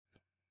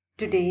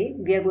Today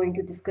we are going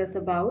to discuss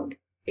about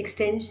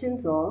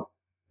extensions of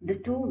the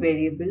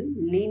two-variable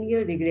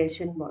linear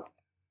regression model.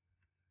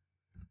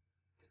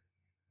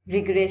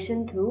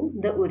 Regression through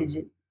the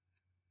origin.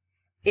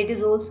 It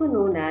is also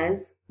known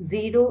as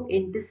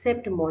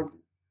zero-intercept model.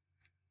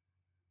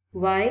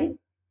 Why?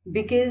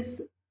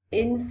 Because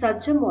in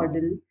such a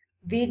model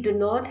we do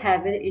not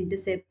have an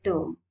intercept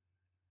term.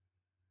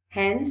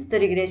 Hence, the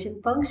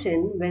regression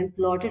function, when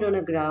plotted on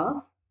a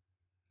graph,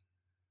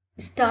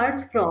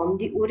 starts from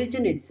the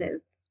origin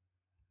itself.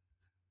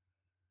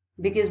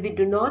 Because we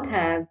do not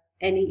have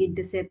any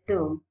intercept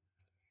term.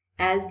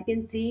 As we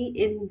can see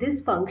in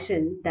this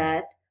function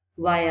that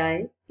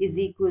yi is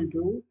equal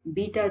to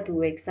beta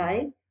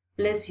 2xi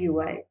plus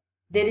ui.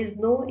 There is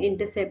no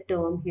intercept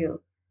term here.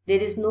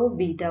 There is no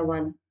beta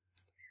 1.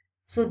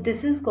 So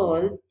this is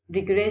called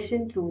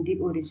regression through the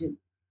origin,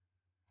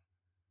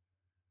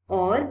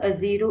 or a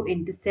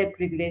zero-intercept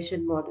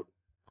regression model.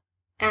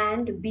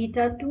 And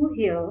beta 2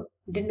 here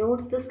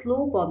denotes the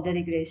slope of the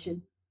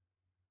regression.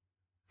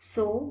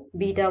 So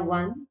beta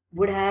 1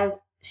 would have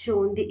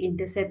shown the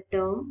intercept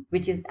term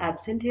which is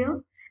absent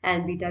here,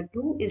 and beta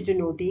 2 is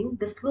denoting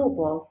the slope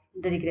of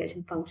the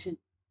regression function.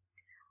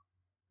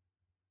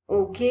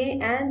 Okay,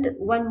 and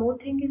one more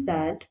thing is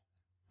that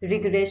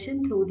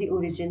regression through the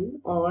origin,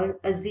 or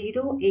a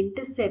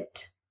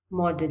zero-intercept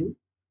model,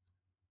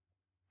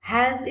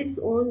 has its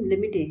own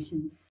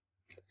limitations,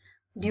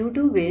 due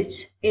to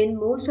which in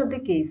most of the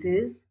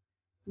cases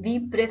we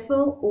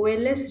prefer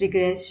OLS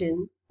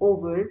regression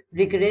over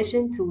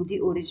regression through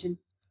the origin.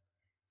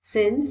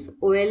 Since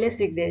OLS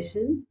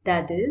regression,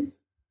 that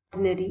is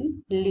ordinary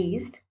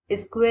least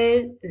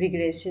square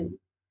regression,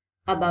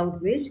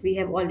 about which we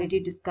have already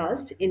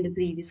discussed in the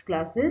previous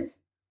classes.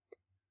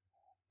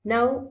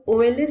 Now,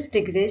 OLS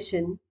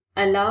regression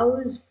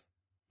allows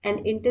an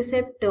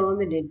intercept term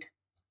in it.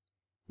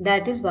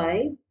 That is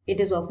why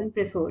it is often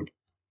preferred.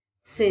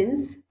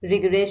 Since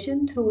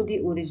regression through the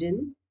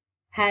origin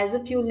has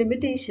a few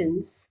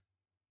limitations,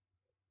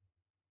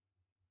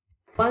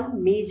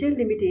 one major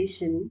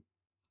limitation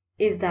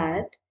is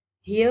that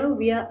here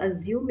we are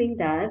assuming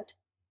that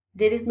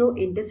there is no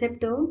intercept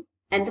term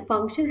and the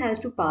function has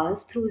to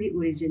pass through the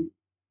origin.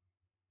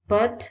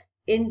 But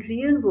in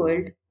real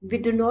world, we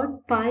do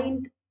not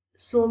find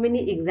so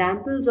many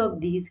examples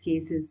of these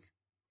cases.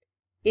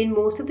 In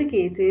most of the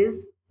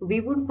cases, we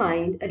would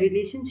find a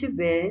relationship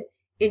where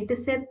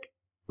intercept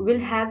will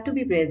have to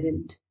be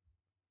present.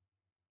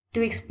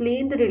 To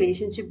explain the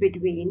relationship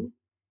between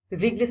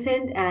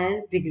regressant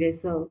and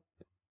regressor,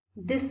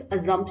 this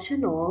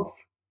assumption of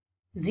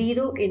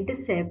zero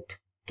intercept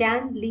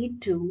can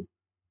lead to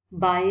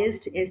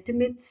biased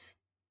estimates,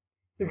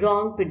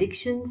 wrong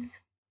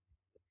predictions,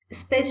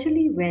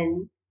 especially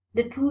when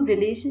the true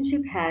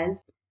relationship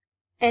has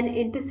an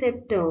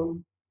intercept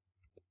term.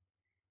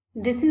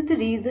 This is the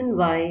reason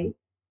why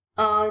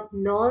a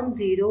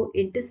non-zero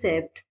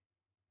intercept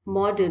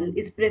model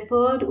is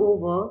preferred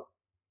over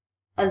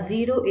a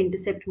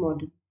zero-intercept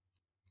model.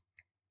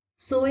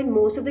 So in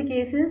most of the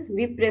cases,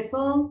 we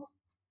prefer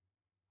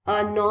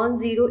a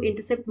non-zero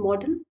intercept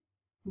model,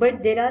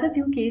 but there are a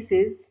few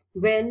cases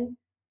when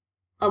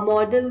a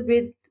model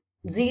with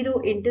zero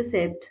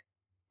intercept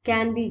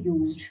can be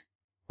used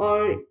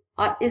or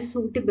is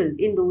suitable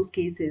in those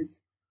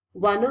cases.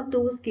 One of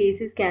those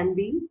cases can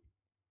be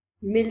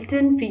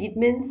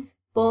Milton-Friedman's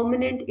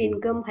permanent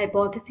income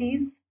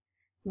hypothesis,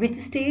 which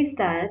states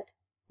that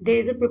there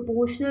is a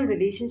proportional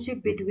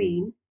relationship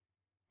between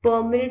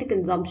permanent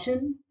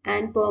consumption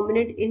and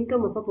permanent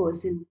income of a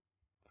person.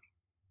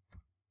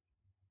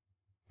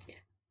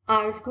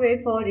 R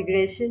squared for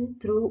regression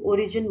through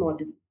origin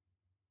model.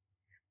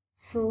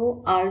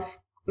 So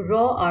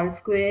raw R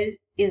square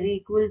is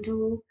equal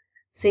to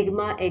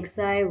sigma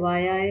xi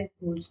yi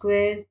whole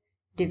square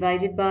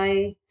divided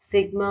by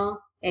sigma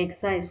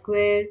xi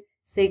square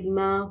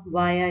sigma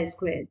yi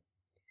square.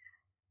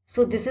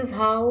 So this is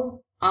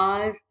how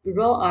our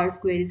raw R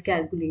square is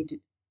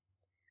calculated.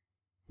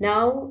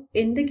 Now,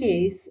 in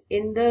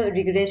the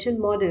regression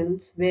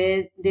models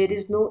where there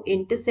is no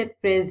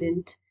intercept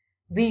present,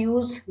 we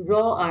use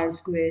raw R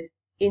square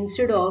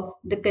instead of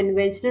the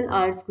conventional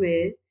R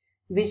square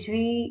which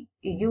we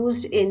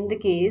used in the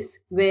case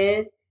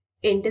where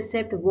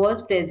intercept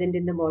was present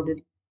in the model.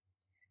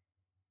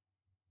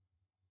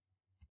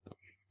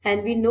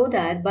 And we know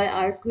that by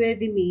R square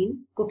we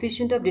mean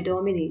coefficient of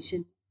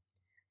determination.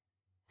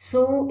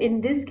 So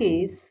in this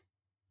case,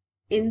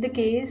 in the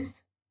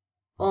case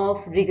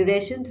of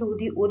regression through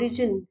the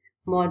origin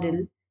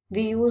model,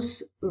 we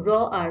use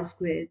raw R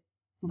square.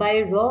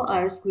 By raw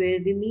R square,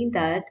 we mean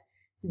that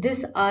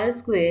this R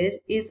square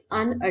is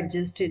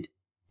unadjusted.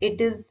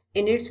 It is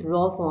in its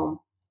raw form.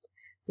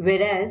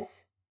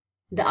 Whereas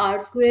the R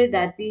square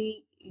that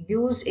we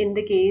used in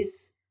the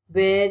case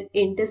where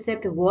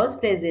intercept was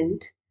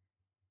present,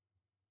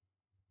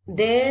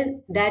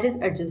 there that is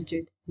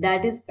adjusted.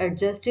 That is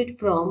adjusted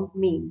from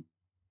mean.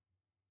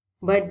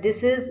 But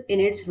this is in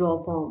its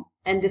raw form,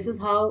 and this is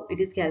how it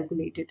is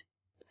calculated.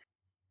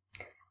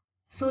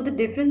 So the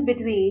difference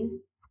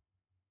between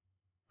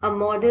a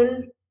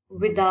model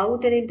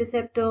without an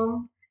intercept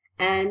term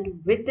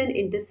and with an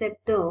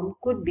intercept term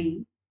could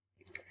be,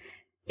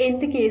 in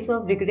the case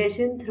of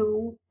regression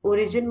through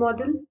origin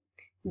model,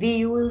 we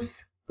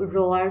use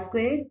rho r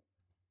square,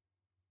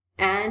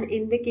 and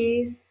in the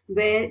case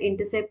where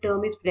intercept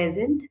term is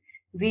present,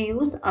 we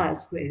use r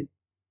square.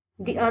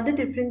 The other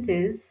difference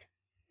is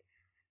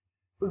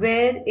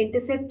where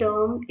intercept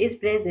term is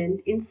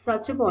present in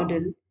such a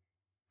model,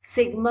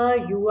 sigma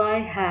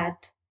ui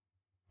hat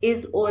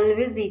is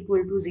always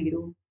equal to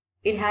 0.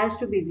 It has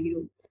to be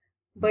 0.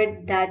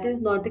 But that is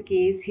not the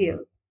case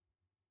here.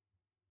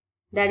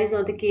 That is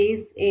not the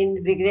case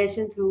in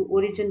regression through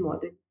origin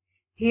model.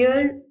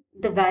 Here,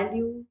 the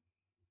value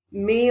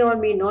may or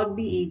may not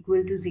be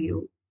equal to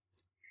 0.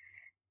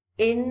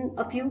 In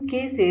a few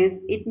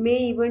cases, it may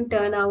even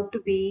turn out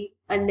to be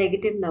a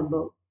negative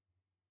number.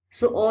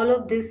 So all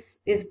of this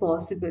is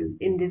possible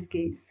in this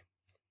case.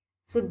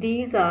 So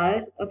these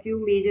are a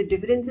few major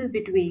differences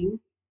between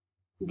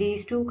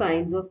these two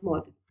kinds of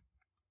model.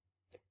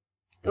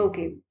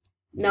 Okay,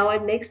 now our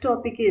next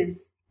topic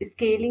is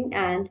scaling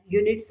and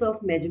units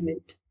of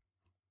measurement.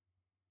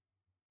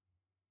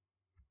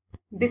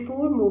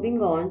 Before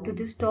moving on to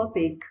this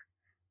topic,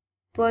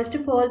 first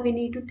of all, we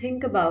need to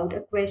think about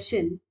a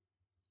question,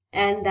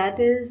 and that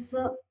is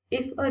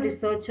if a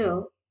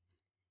researcher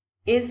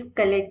is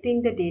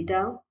collecting the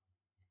data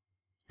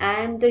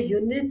and the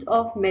unit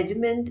of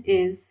measurement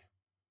is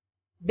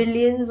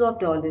billions of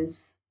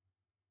dollars,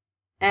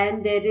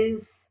 and there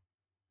is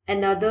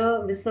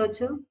another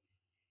researcher,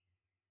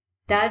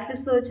 that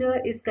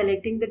researcher is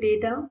collecting the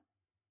data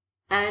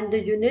and the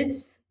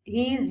units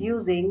he is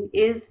using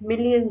is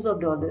millions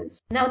of dollars.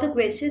 Now the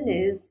question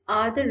is,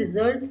 are the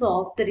results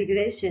of the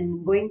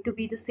regression going to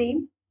be the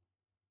same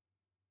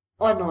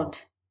or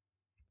not?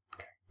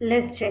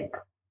 Let's check.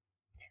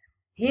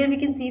 Here we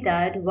can see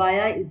that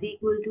yi is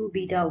equal to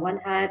beta 1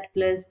 hat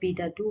plus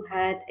beta 2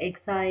 hat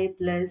xi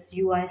plus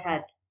ui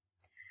hat.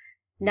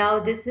 Now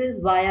this is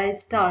yi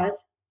star,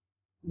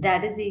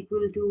 that is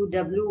equal to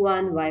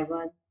w1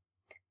 y1,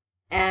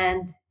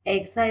 and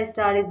xi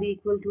star is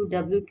equal to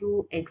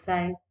w2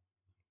 xi,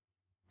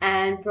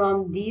 and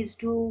from these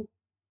two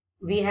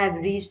we have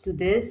reached to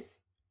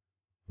this.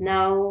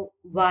 Now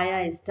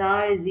yi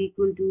star is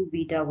equal to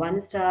beta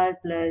 1 star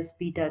plus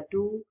beta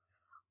 2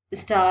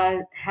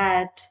 star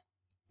hat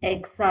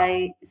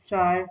xi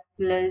star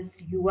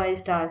plus ui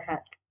star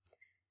hat.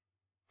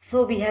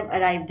 So we have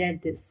arrived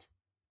at this.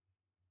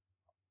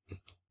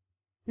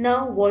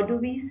 Now what do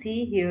we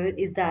see here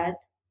is that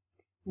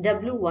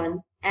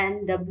w1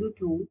 and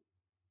w2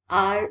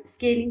 are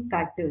scaling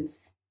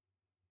factors.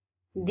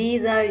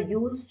 These are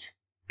used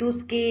to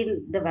scale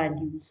the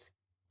values.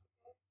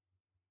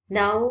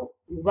 Now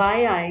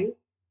yi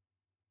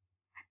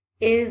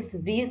is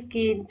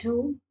rescaled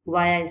to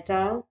yi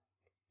star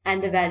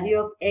and the value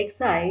of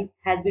xi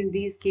has been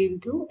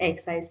rescaled to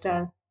xi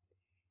star.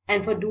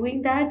 And for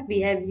doing that, we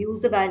have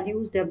used the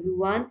values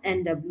w1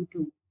 and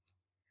w2.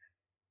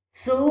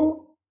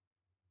 So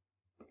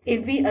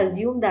if we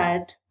assume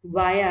that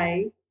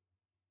yi,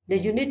 the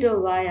unit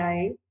of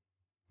yi,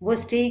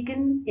 was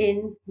taken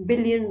in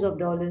billions of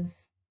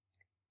dollars,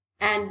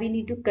 and we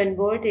need to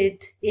convert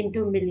it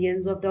into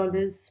millions of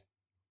dollars.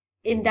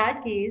 In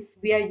that case,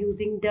 we are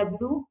using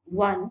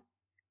w1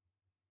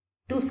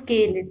 to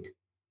scale it,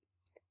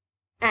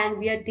 and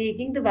we are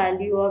taking the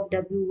value of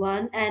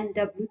w1 and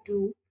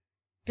w2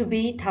 to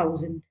be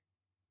 1000.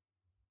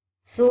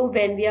 So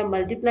when we are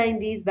multiplying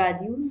these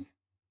values,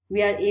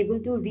 we are able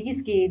to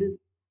rescale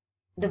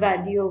the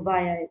value of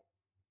yi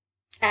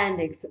and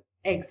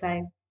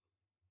xi.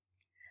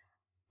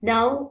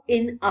 Now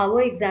in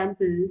our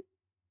example,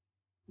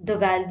 the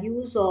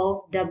values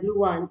of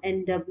w1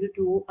 and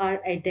w2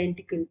 are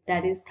identical,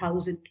 that is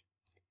 1000.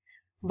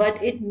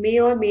 But it may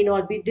or may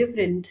not be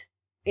different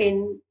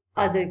in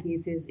other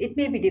cases. It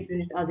may be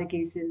different in other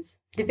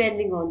cases,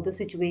 depending on the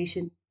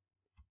situation.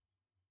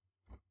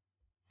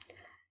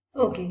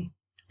 Okay,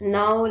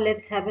 now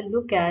let's have a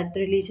look at the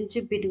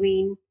relationship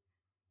between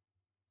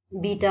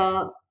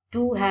beta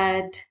 2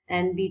 hat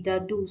and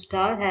beta 2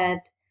 star hat.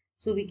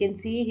 So we can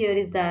see here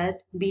is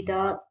that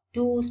beta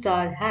 2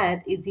 star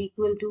hat is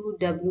equal to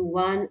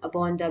w1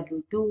 upon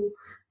w2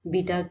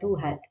 beta 2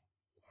 hat.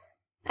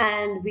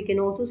 And we can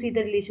also see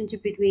the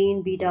relationship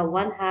between beta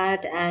 1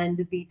 hat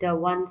and beta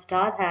 1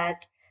 star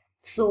hat.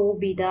 So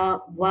beta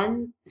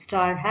 1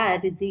 star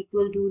hat is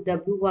equal to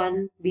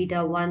w1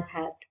 beta 1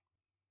 hat.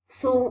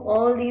 So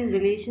all these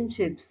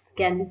relationships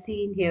can be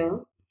seen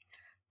here.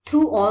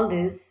 Through all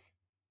this,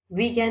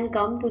 we can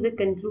come to the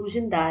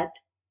conclusion that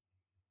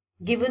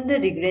given the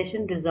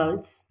regression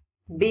results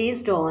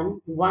based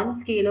on one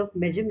scale of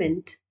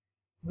measurement,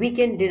 we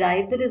can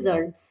derive the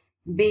results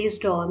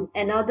based on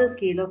another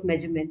scale of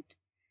measurement.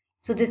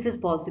 So this is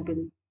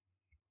possible.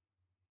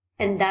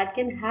 And that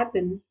can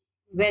happen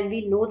when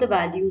we know the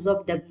values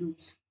of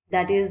W's,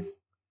 that is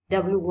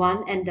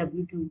W1 and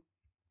W2.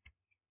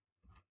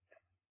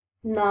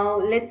 Now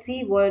let's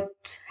see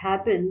what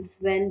happens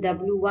when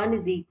W1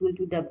 is equal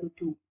to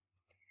W2.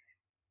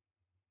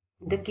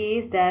 The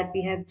case that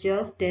we have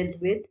just dealt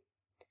with.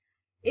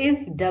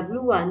 If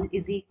W1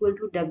 is equal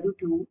to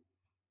W2,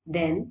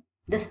 then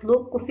the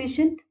slope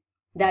coefficient,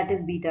 that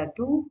is beta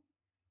 2,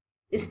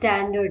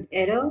 standard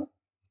error,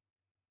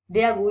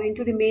 they are going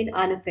to remain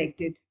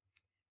unaffected.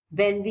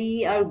 When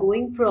we are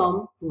going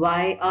from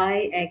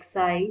yi,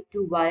 xi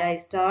to yi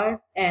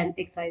star and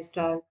xi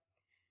star.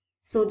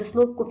 So the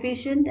slope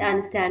coefficient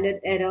and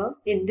standard error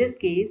in this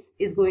case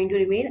is going to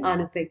remain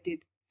unaffected.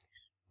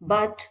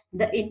 But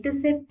the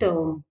intercept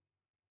term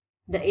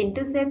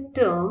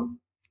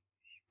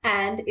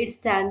and its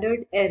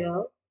standard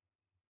error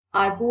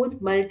are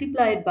both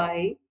multiplied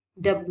by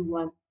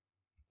W1.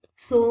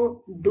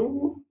 So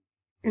though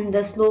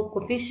the slope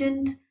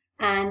coefficient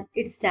and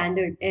its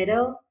standard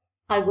error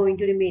are going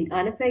to remain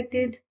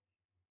unaffected,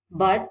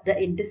 but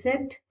the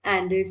intercept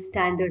and its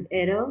standard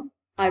error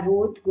are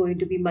both going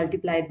to be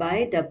multiplied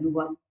by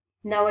W1.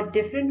 Now a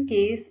different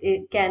case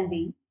it can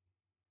be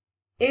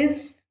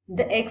if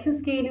the x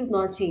scale is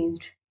not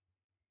changed.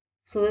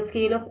 So the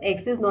scale of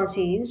x is not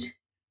changed,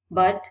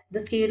 but the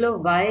scale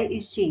of y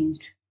is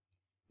changed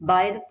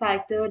by the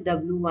factor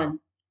W1.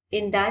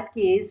 In that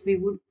case, we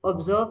would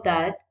observe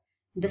that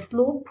the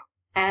slope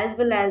as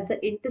well as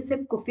the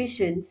intercept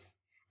coefficients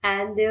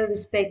and their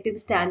respective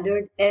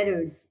standard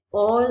errors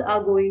all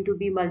are going to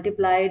be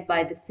multiplied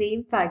by the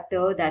same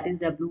factor, that is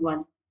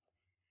W1.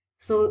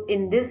 So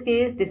in this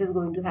case, this is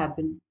going to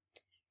happen.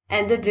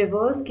 And the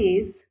reverse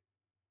case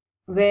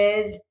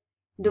where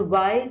the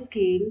y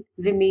scale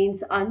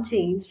remains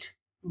unchanged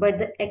but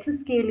the x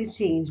scale is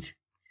changed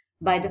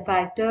by the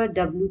factor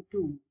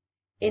W2.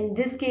 In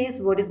this case,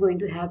 what is going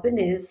to happen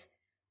is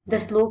the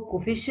slope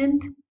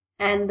coefficient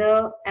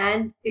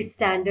and its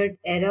standard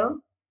error,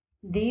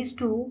 these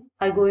two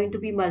are going to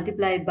be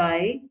multiplied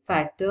by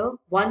factor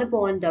 1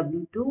 upon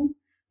W2,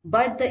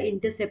 but the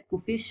intercept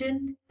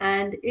coefficient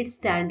and its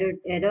standard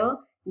error,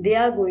 they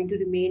are going to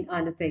remain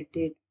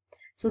unaffected.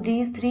 So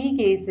these three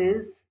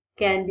cases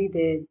can be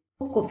there.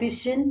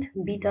 Coefficient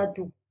beta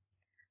 2.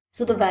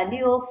 So the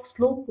value of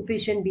slope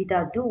coefficient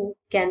beta 2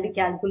 can be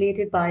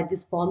calculated by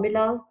this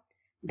formula,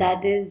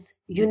 that is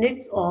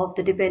units of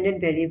the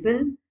dependent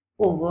variable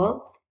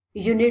over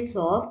units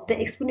of the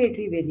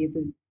explanatory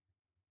variable.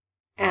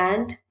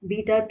 And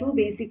beta 2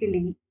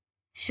 basically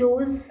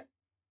shows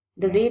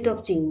the rate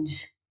of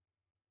change.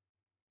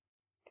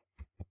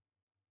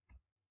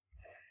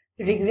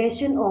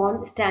 Regression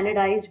on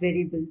standardized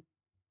variable.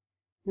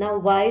 Now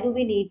why do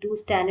we need to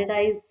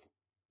standardize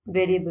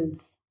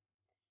variables?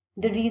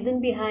 The reason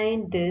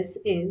behind this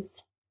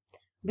is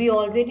we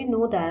already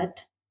know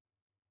that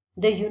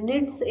the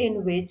units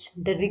in which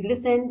the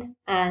regressant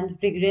and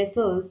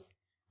regressors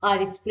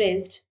are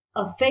expressed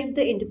affect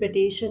the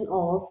interpretation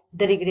of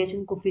the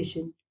regression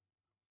coefficient.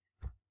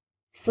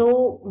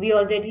 So we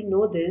already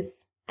know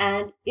this,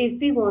 and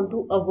if we want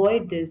to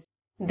avoid this,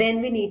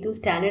 then we need to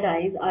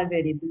standardize our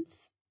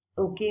variables.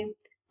 Okay,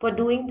 for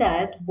doing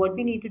that, what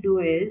we need to do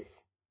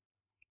is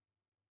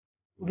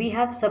we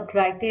have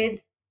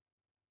subtracted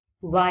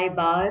y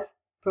bar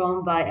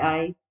from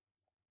yi.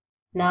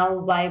 Now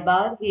y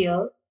bar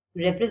here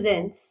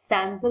represents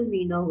sample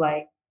mean of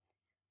y.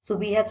 So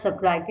we have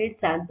subtracted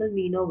sample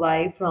mean of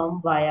y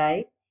from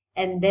yi,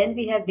 and then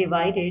we have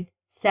divided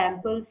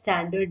sample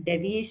standard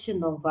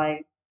deviation of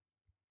y.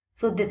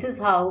 So this is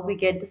how we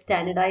get the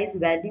standardized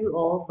value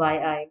of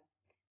yi,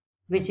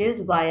 which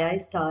is yi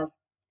star.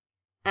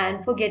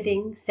 And for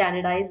getting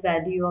standardized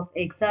value of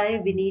xi,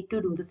 we need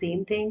to do the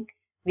same thing.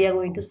 We are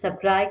going to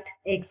subtract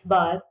x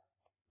bar,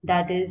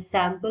 that is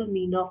sample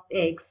mean of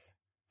x,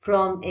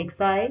 from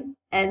xi,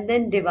 and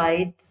then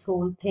divide this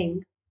whole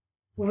thing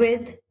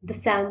with the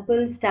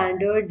sample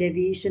standard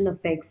deviation of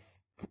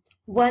x.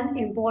 One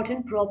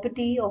important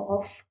property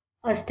of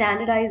a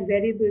standardized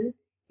variable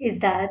is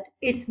that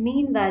its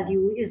mean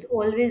value is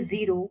always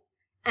 0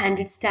 and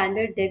its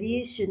standard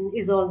deviation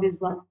is always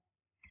 1.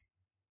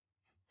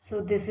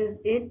 So this is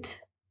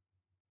it.